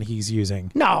that gun he's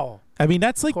using. No. I mean,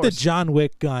 that's like the John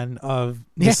Wick gun of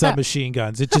the submachine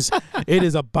guns. It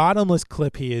is a bottomless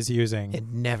clip he is using. It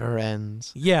never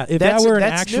ends. Yeah, if that were an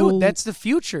actual... That's the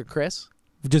future, Chris.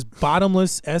 Just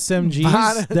bottomless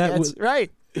SMGs. That's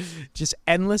right. Just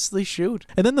endlessly shoot.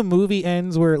 And then the movie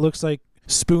ends where it looks like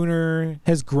Spooner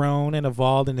has grown and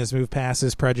evolved and has moved past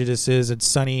his prejudices, and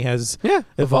Sonny has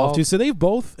evolved too. So they've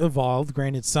both evolved.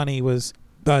 Granted, Sonny was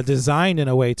designed in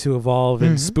a way to evolve,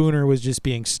 and Spooner was just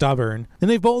being stubborn. And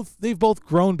they've both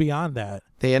grown beyond that.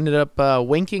 They ended up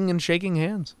winking and shaking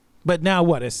hands. But now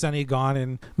what? Has Sonny gone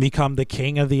and become the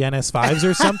king of the NS5s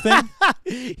or something?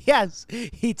 Yes.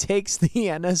 He takes the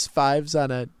NS5s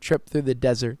on a trip through the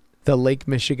desert. The Lake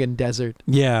Michigan desert.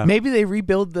 Yeah. Maybe they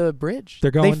rebuild the bridge.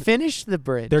 They finished the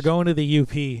bridge. They're going to the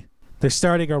UP. They're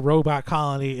starting a robot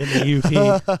colony in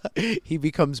the UP. He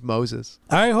becomes Moses.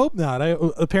 I hope not.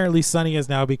 Apparently, Sonny has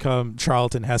now become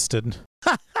Charlton Heston.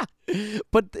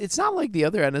 But it's not like the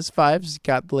other NS5s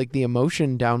got like the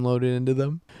emotion downloaded into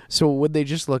them. So would they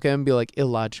just look at him and be like,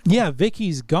 illogical? Yeah,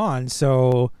 Vicky's gone,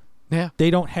 so Yeah.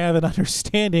 They don't have an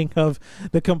understanding of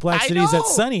the complexities that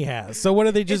Sonny has. So what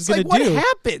are they just going to do? What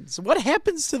happens? What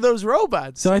happens to those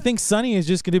robots? So I think Sonny is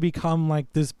just going to become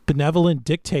like this benevolent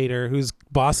dictator who's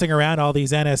bossing around all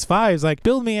these NS5s, like,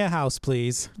 build me a house,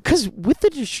 please. Because with the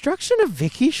destruction of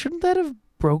Vicky, shouldn't that have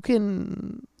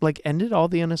ended all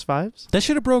the NS5s? That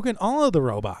should have broken all of the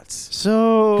robots.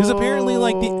 So... Because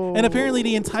apparently,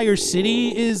 the entire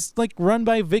city is, like, run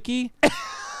by Vicky.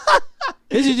 What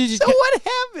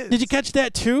happens? Did you catch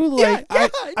that too? Like,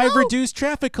 I've reduced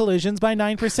traffic collisions by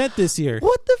 9% this year.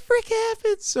 What the frick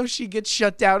happens? So she gets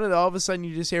shut down, and all of a sudden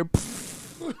you just hear,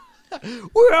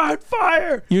 we're on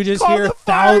fire. You just Call hear the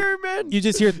firemen. You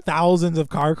just hear thousands of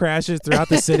car crashes throughout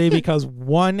the city because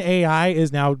one AI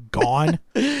is now gone.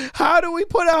 How do we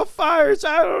put out fires?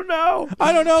 I don't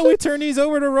know. We turned these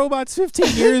over to robots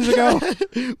 15 years ago.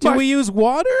 Do we use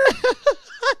water?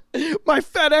 My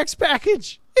FedEx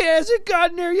package. It hasn't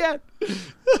gotten there yet.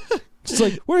 It's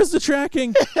like, where's the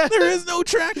tracking? There is no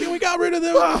tracking. We got rid of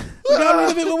them. We got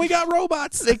rid of it when we got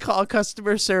robots. They call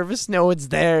customer service. No one's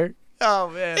there. Oh,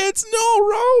 man. It's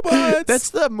no robots. That's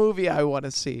the movie I want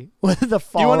to see. The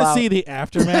fallout. You want to see the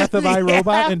aftermath of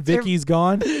iRobot and Vicky's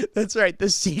gone? That's right. The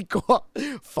sequel.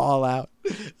 Fallout.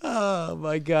 Oh,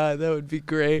 my God. That would be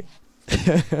great.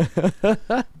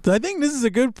 So I think this is a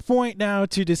good point now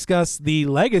to discuss the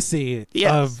legacy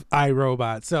of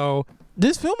iRobot. So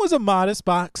this film was a modest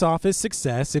box office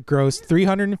success. It grossed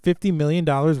 $350 million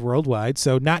worldwide,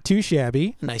 so not too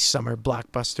shabby. Nice summer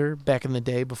blockbuster back in the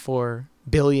day before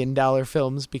billion-dollar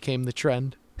films became the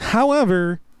trend.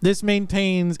 However, this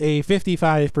maintains a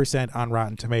 55% on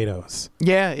Rotten Tomatoes.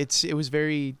 Yeah, it was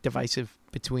very divisive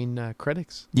between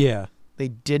critics. Yeah. They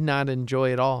did not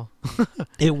enjoy it all.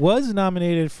 It was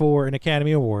nominated for an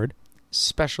Academy Award.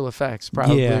 Special effects,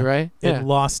 probably, right? It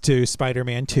lost to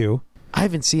Spider-Man 2. I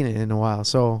haven't seen it in a while,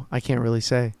 so I can't really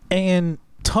say. And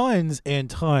tons and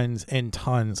tons and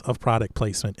tons of product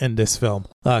placement in this film.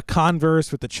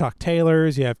 Converse with the Chuck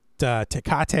Taylors. You have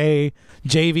Tecate,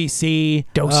 JVC.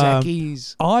 Dos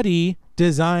Equis. Audi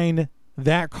designed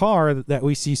that car that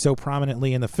we see so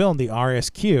prominently in the film, the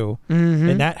RSQ,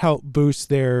 and that helped boost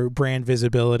their brand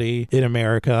visibility in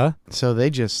America. So they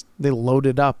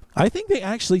loaded up. I think they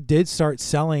actually did start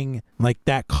selling like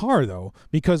that car though,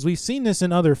 because we've seen this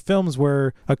in other films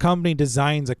where a company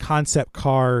designs a concept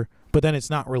car, but then it's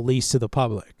not released to the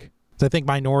public. So I think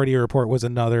Minority Report was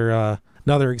another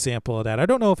example of that. I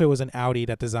don't know if it was an Audi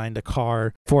that designed a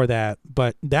car for that,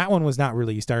 but that one was not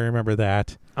released. I remember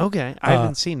that. Okay. I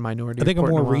haven't seen Minority Report. I think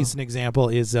a more recent example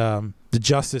is the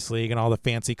Justice League and all the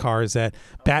fancy cars that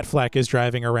Batfleck is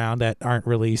driving around that aren't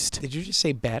released. Did you just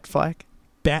say Batfleck?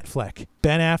 Batfleck.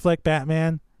 Ben Affleck,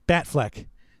 Batman, Batfleck.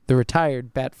 The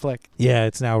retired Batfleck. Yeah,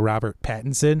 it's now Robert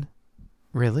Pattinson.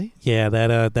 Really? Yeah,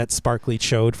 that sparkly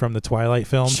chode from the Twilight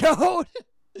film. Chode?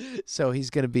 So he's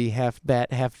going to be half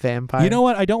bat, half vampire. You know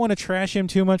what? I don't want to trash him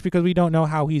too much because we don't know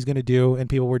how he's going to do, and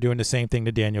people were doing the same thing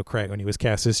to Daniel Craig when he was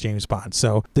cast as James Bond.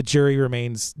 So the jury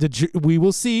remains. We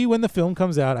will see when the film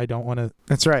comes out. I don't want to.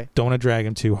 That's right. Don't want to drag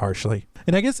him too harshly.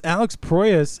 And I guess Alex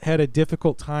Proyas had a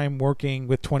difficult time working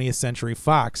with 20th Century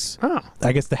Fox. Oh.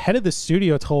 I guess the head of the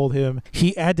studio told him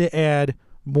he had to add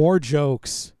more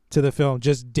jokes to the film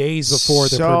just days before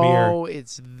the premiere. So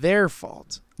it's their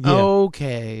fault. Yeah.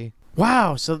 Okay.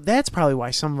 Wow, so that's probably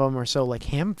why some of them are so like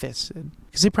ham-fisted.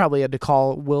 Because they probably had to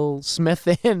call Will Smith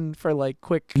in for like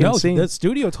quick scenes. The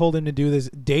studio told him to do this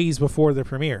days before the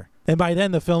premiere. And by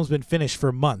then, the film's been finished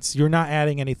for months. You're not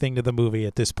adding anything to the movie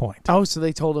at this point. Oh, so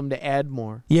they told him to add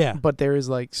more. Yeah. But there is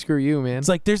like, screw you, man. It's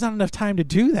like, there's not enough time to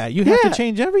do that. You have to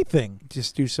change everything.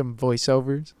 Just do some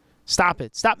voiceovers. Stop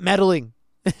it. Stop meddling,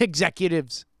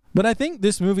 executives. But I think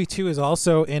this movie, too, is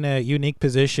also in a unique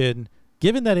position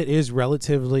given that it is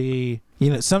relatively,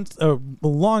 a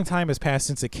long time has passed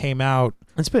since it came out.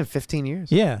 It's been 15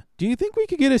 years. Yeah. Do you think we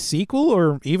could get a sequel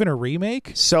or even a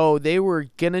remake? So they were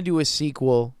going to do a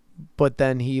sequel, but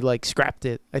then he scrapped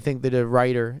it. I think the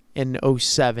writer in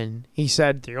 2007, he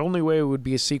said the only way it would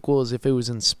be a sequel is if it was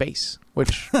in space,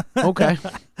 which, okay.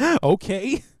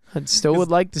 Okay. I still would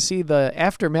like to see the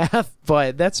aftermath,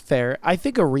 but that's fair. I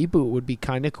think a reboot would be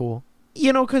kind of cool.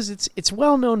 Because it's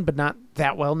well known, but not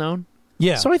that well known.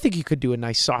 Yeah. So I think you could do a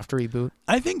nice soft reboot.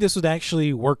 I think this would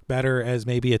actually work better as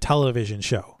maybe a television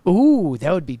show. Ooh,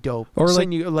 that would be dope. Or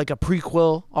like a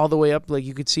prequel all the way up. Like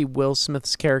you could see Will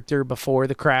Smith's character before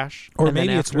the crash. Or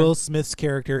maybe it's Will Smith's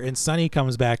character and Sonny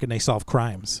comes back and they solve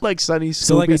crimes. Like Sonny's Scooby-Doo.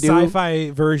 So like a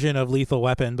sci-fi version of Lethal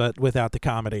Weapon, but without the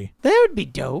comedy. That would be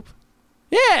dope.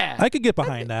 Yeah. I could get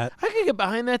behind that. I could get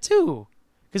behind that too.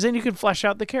 Because then you can flesh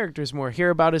out the characters more, hear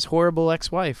about his horrible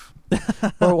ex-wife,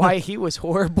 or why he was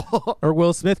horrible. Or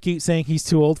Will Smith keeps saying he's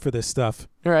too old for this stuff.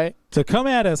 Right. So come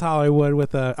at us, Hollywood,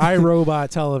 with a iRobot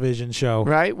television show.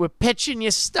 Right? We're pitching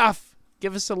you stuff.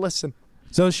 Give us a listen.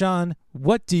 So, Sean,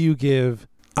 what do you give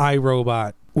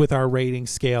iRobot with our rating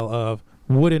scale of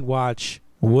wouldn't watch,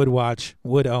 would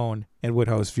own, and would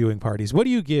host viewing parties? What do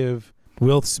you give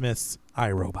Will Smith's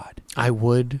iRobot? I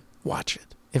would watch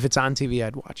it. If it's on TV,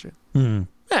 I'd watch it.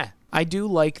 I do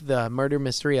like the murder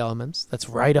mystery elements. That's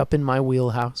right up in my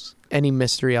wheelhouse. Any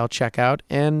mystery I'll check out.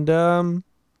 And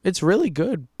it's really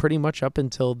good pretty much up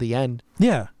until the end.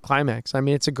 Yeah. Climax. I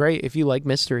mean, it's a great, if you like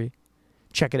mystery,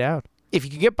 check it out. If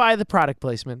you can get by the product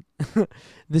placement,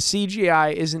 the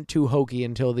CGI isn't too hokey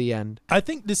until the end. I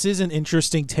think this is an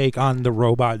interesting take on the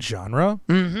robot genre.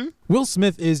 Mm-hmm. Will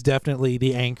Smith is definitely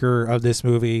the anchor of this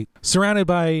movie, surrounded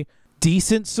by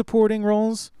decent supporting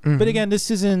roles. Mm-hmm. But again,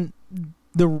 this isn't...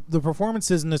 The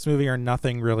performances in this movie are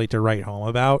nothing really to write home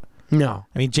about. No.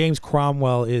 I mean, James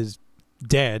Cromwell is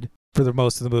dead for the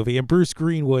most of the movie, and Bruce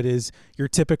Greenwood is your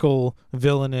typical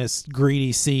villainous,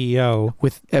 greedy CEO.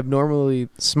 With abnormally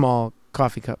small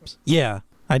coffee cups. Yeah.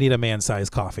 I need a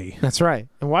man-sized coffee. That's right.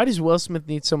 And why does Will Smith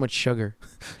need so much sugar?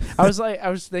 I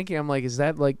was thinking, I'm like, is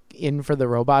that like in for the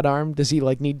robot arm? Does he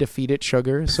like need to feed it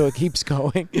sugar so it keeps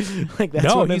going? Like that's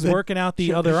no, he's working out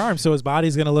the other arm, so his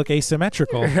body's going to look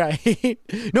asymmetrical. Right.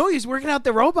 No, he's working out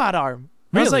the robot arm.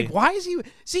 Really? I was like, why is he...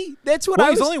 See, that's what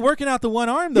he's only working out the one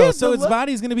arm, though, Yeah, so his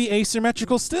body's going to be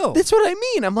asymmetrical still. That's what I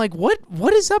mean. I'm like,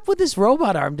 what is up with this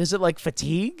robot arm? Does it like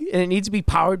fatigue and it needs to be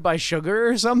powered by sugar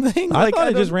or something? I thought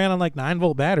it just ran on like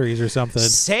 9-volt batteries or something.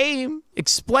 Same.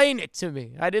 Explain it to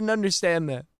me. I didn't understand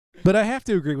that. But I have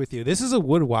to agree with you. This is a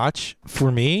would watch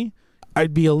for me.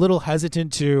 I'd be a little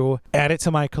hesitant to add it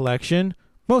to my collection,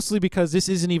 mostly because this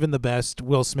isn't even the best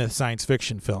Will Smith science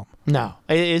fiction film. No,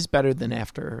 it is better than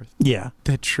After Earth. Yeah.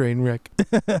 That train wreck.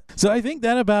 So I think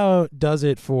that about does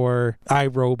it for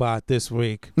iRobot this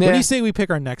week. What do you say we pick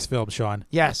our next film, Sean?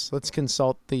 Yes, let's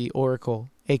consult the Oracle,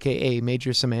 a.k.a.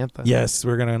 Major Samantha. Yes,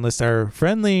 we're going to enlist our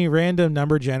friendly random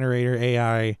number generator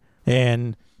AI.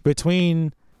 And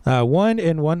between 1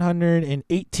 and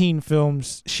 118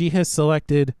 films, she has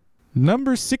selected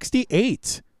number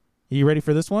 68. Are you ready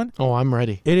for this one? Oh, I'm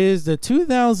ready. It is the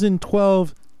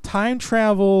 2012 time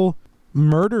travel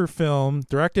murder film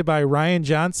directed by Rian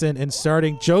Johnson and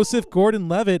starring Joseph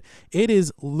Gordon-Levitt. It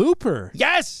is Looper.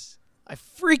 Yes! I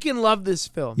freaking love this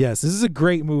film. Yes, this is a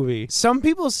great movie. Some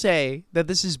people say that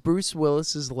this is Bruce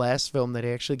Willis's last film that he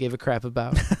actually gave a crap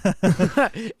about,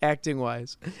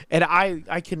 acting-wise. And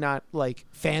I cannot, like,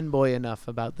 fanboy enough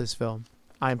about this film.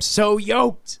 I'm so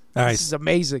yoked. All right. This is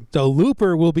amazing. So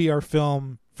Looper will be our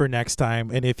film for next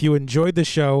time. And if you enjoyed the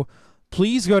show,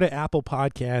 please go to Apple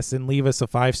Podcasts and leave us a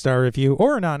 5-star review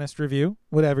or an honest review,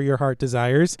 whatever your heart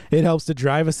desires. It helps to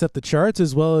drive us up the charts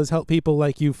as well as help people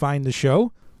like you find the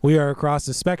show. We are across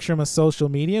the spectrum of social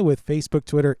media with Facebook,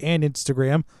 Twitter, and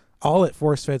Instagram, all at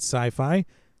ForceFed Sci-Fi.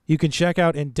 You can check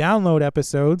out and download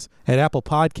episodes at Apple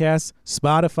Podcasts,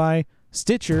 Spotify,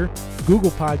 Stitcher, Google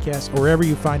Podcasts, or wherever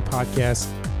you find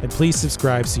podcasts. And please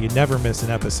subscribe so you never miss an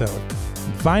episode.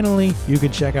 And finally, you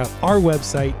can check out our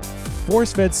website,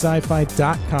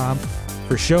 forcefedsci-fi.com,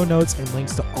 for show notes and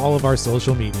links to all of our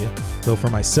social media. So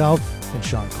for myself and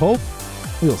Sean Culp,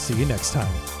 we'll see you next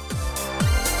time.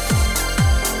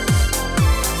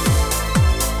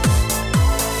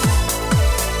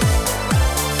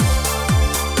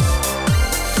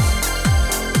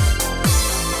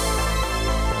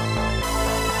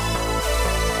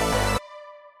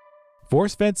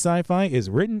 ForceFed Sci-Fi is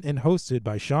written and hosted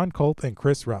by Sean Culp and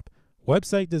Chris Rupp.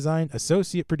 Website design,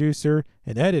 associate producer,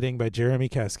 and editing by Jeremy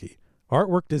Keski.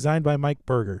 Artwork designed by Mike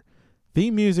Berger.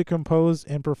 Theme music composed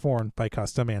and performed by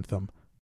Custom Anthem.